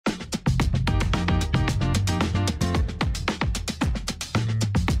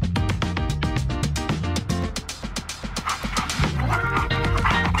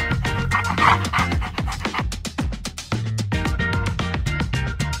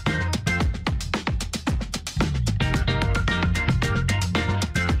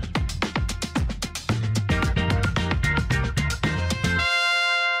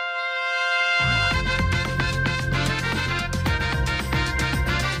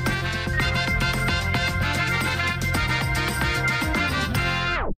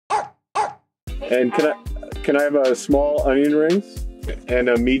And can I have a small onion rings and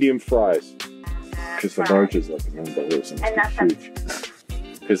a medium fries? Because the large is like $1. And that's huge.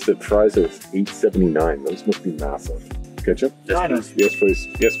 Because the fries are $8.79. Those must be massive. Ketchup? Yes, please.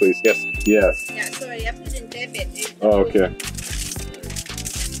 Yes, please. Yes. Yes. Yeah, sorry, I put in debit. Oh, okay.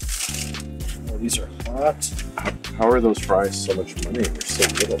 Oh, these are hot. How are those fries so much money? They're so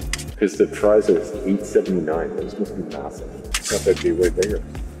little. Because the fries are $8.79. Those must be massive. I thought they'd be way bigger.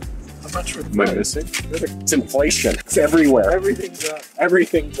 How much were the Am I missing? It's inflation. It's everywhere. Everything's up.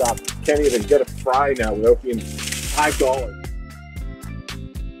 Everything's up. Can't even get a fry now without being $5.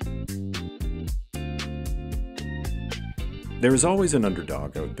 There is always an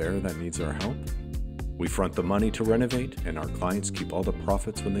underdog out there that needs our help. We front the money to renovate, and our clients keep all the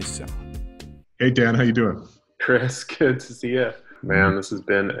profits when they sell. Hey Dan, how you doing? Chris, good to see you. Man, this has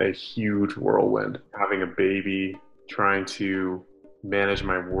been a huge whirlwind. Having a baby, trying to manage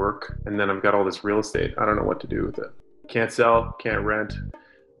my work, and then I've got all this real estate. I don't know what to do with it. Can't sell, can't rent,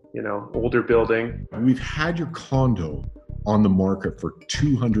 you know, older building. We've had your condo on the market for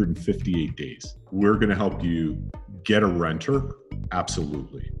 258 days. We're gonna help you get a renter.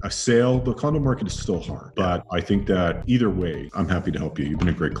 Absolutely. A sale, the condo market is still hard, but I think that either way, I'm happy to help you. You've been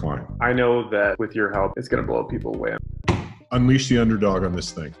a great client. I know that with your help, it's gonna blow people away. Unleash the underdog on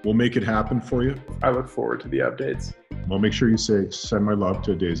this thing. We'll make it happen for you. I look forward to the updates. Well, make sure you send my love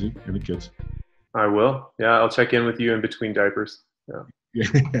to Adaeze and the kids. I will. Yeah, I'll check in with you in between diapers. Yeah.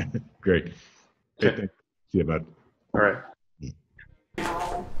 Great. Okay. See you, bud. All right.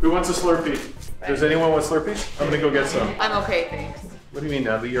 Who wants a Slurpee? Does anyone want Slurpees? I'm gonna go get some. I'm okay, thanks. What do you mean,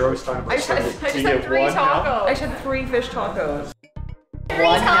 Natalie? You're always talking about I just had Slurpees. 3 one now? tacos. I just had 3 fish tacos. 3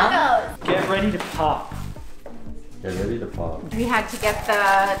 tacos. Get ready to pop. Get ready to pop. We had to get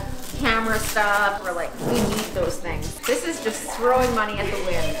the camera stuff. We're like, we need those things. This is just throwing money at the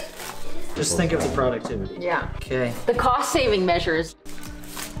wind. Just think of the productivity. Yeah. Okay. The cost-saving measures.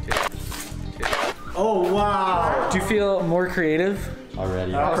 Oh, wow. Do you feel more creative?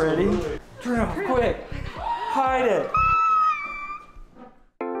 Already. Already? Turn it off, quick. Hide it.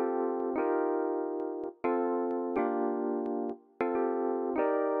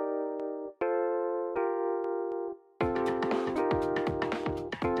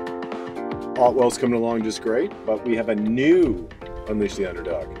 Ottewell's coming along just great, but we have a new Unleash the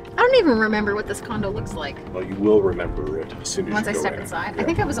Underdog. I don't even remember what this condo looks like. Well, you will remember it as soon as Once you I go step in. inside. Yeah. I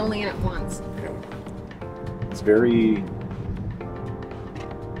think I was only in it once. Yeah. It's very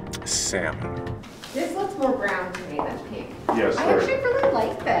salmon. This looks more brown to me than pink. Yes, I actually really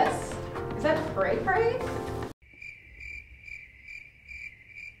like this. Is that cray?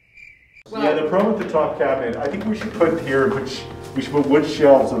 Yeah, the problem with the top cabinet, I think we should put here, we should put wood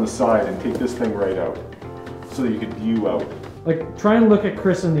shelves on the side and take this thing right out so that you can view out. Like, try and look at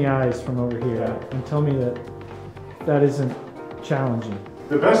Chris in the eyes from over here and tell me that that isn't challenging.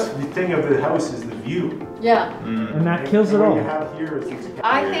 The best thing of the house is the view. Yeah. And that kills it all. What you have here is this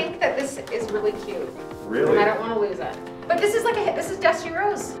I think that this is really cute. Really? And I don't want to lose it. But this is like this is Dusty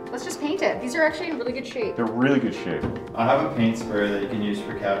Rose. Let's just paint it. These are actually in really good shape. They're really good shape. I have a paint spray that you can use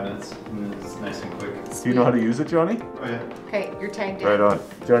for cabinets, and it's nice and quick. Do you know how to use it, Johnny? Oh yeah. Okay, you're tagged in. Right on.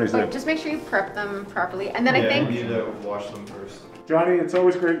 Johnny's in. Just make sure you prep them properly. And then Yeah, I think... we need to wash them first. Johnny, it's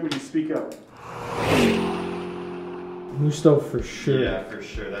always great when you speak up. New stove for sure. Yeah, for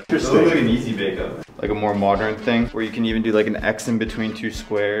sure. That looks like an easy bake up. Like a more modern thing, where you can even do like an X in between 2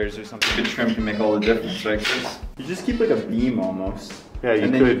 squares or something. The trim can make all the difference. Like this. You just keep like a beam almost. Yeah,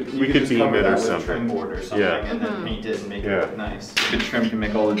 And then we could just beam cover it that or with a something. trim board or something, Yeah. and then paint it and make Yeah. it look nice. The trim can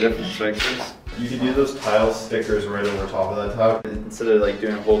make all the difference. Like this. You can do those tile stickers right over top of that tile. Instead of like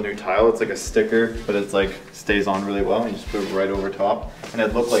doing a whole new tile, it's like a sticker, but it's like stays on really well. And you just put it right over top, and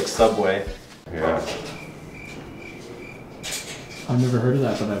it looked like Subway. Yeah. I've never heard of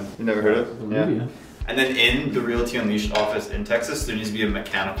that, but I've You never heard of it? believe you. And then in the Realty Unleashed office in Texas, there needs to be a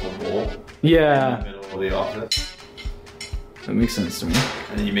mechanical bowl in Yeah. the middle of the office. That makes sense to me.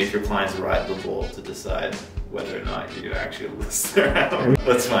 And then you make your clients ride the bowl to decide whether or not you actually list their house.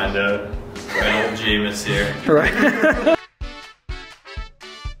 Let's find out. Right, old Jameis here. Right.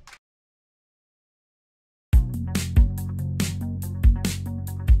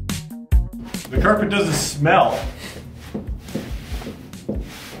 The carpet doesn't smell.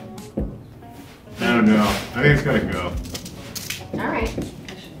 I don't know. I think it's gotta go. All right.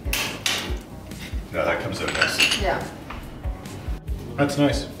 No, that comes out nice. Yeah. That's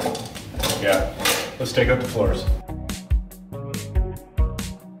nice. Yeah. Let's take out the floors.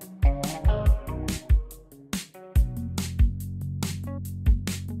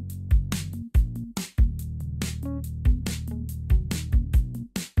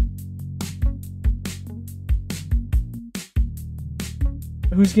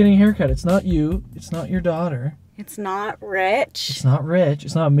 Who's getting a haircut? It's not you. It's not your daughter. It's not Rich. It's not Rich.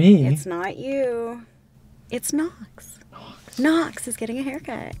 It's not me. It's not you. It's Knox. Knox is getting a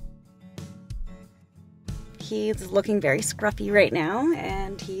haircut. He's looking very scruffy right now,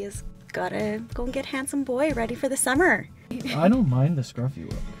 and he is gotta go and get handsome boy ready for the summer. I don't mind the scruffy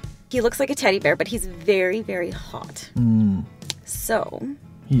look. He looks like a teddy bear, but he's very, very hot. So.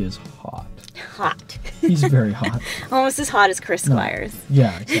 He is hot. Hot. He's very hot. Almost as hot as Chris Squires.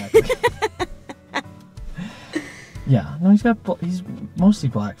 Yeah, exactly. Yeah, no, he's mostly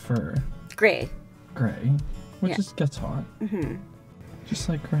black fur. Gray. Gray, which just gets hot. Just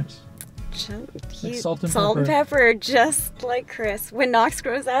like Chris. Like salt and pepper, just like Chris. When Knox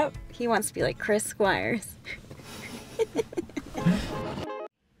grows up, he wants to be like Chris Squires.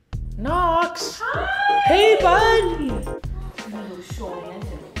 Knox! Hi! Hey, bud! You so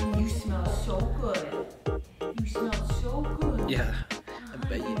handsome. You smell so good. You smell so good. Yeah, I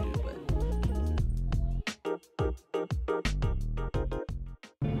bet you do, bud.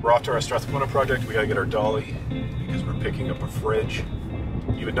 We're off to our Strathcona project. We gotta get our dolly because we're picking up a fridge.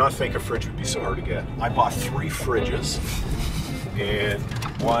 You would not think a fridge would be so hard to get. I bought 3 fridges and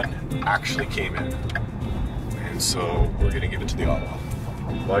 1 actually came in. And so we're gonna give it to the Ottewell.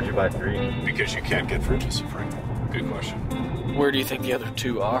 Why'd you buy 3? Because you can't get fridges, Frank. Good question. Where do you think the other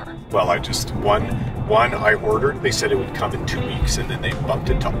 2 are? Well, one I ordered. They said it would come in 2 weeks and then they bumped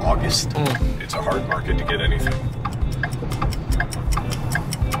it to August. It's a hard market to get anything.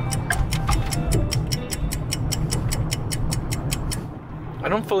 I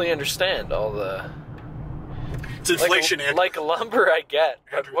don't fully understand all the... It's inflation, Andrew. Like lumber I get,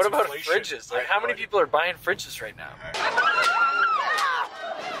 but Andrew, what about inflation. fridges? Like, how many people are buying fridges right now?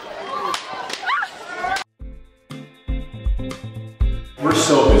 We're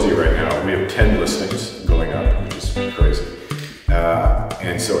so busy right now. We have 10 listings going up, which is crazy.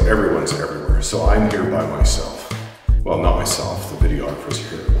 And so everyone's everywhere. So I'm here by myself. Well, not myself, the videographer's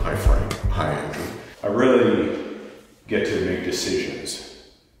here. Hi, Frank. Hi, Andrew. I really get to make decisions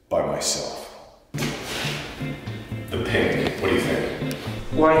by myself. The pink, what do you think?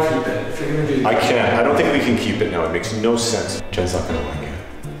 Why keep it? If you're gonna do I can't. I don't think we can keep it now. It makes no sense. Jen's not gonna like it.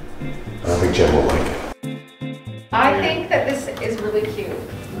 I don't think Jen will like it. I think that this is really cute.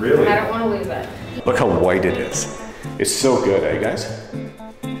 Really? I don't want to lose it. Look how white it is. It's so good, eh, guys?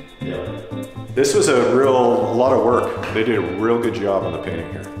 Yeah. This was a lot of work. They did a real good job on the painting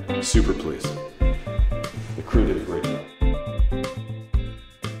here. Super pleased. The crew did a great job.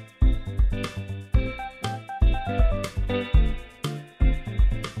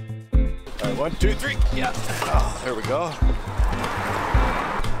 All right, 1, 2, 3. Yeah. Oh, there we go.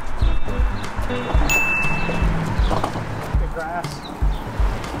 the grass.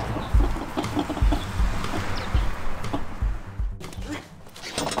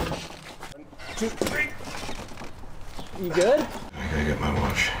 1, 2, 3. You good? I gotta get my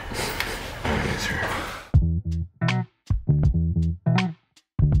watch. It's here.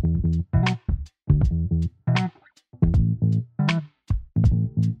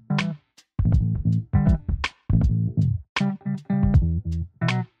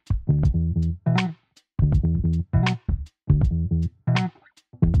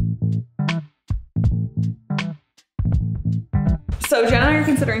 So Jen and I are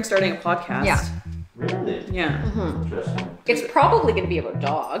considering starting a podcast. Yeah. Really? Yeah. Interesting. It's probably going to be about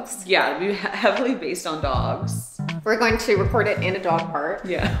dogs. Yeah, it'll be heavily based on dogs. We're going to record it in a dog park.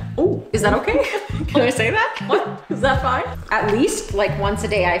 Yeah. Oh, Is that okay? Can I say that? what? Is that fine? At least like once a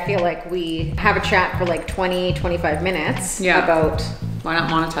day, I feel like we have a chat for like 20, 25 minutes about... Why not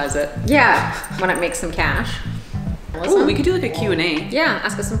monetize it? Yeah, why not make some cash? Oh, we could do like a Q&A. Yeah,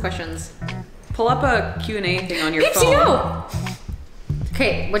 ask us some questions. Pull up a Q&A thing on your Pipsy, phone. no!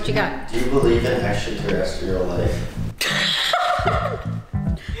 Okay, what you got? Do you believe in extraterrestrial life?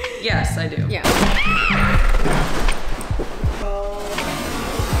 Yes, I do. Yeah.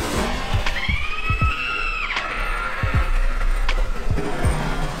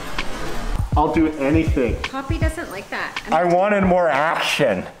 I'll do anything. Poppy doesn't like that. I wanted more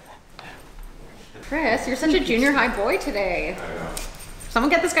action. Chris, you're such a junior high boy today. Someone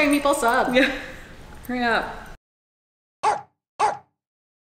get this guy a meatball sub. Yeah. Hurry up.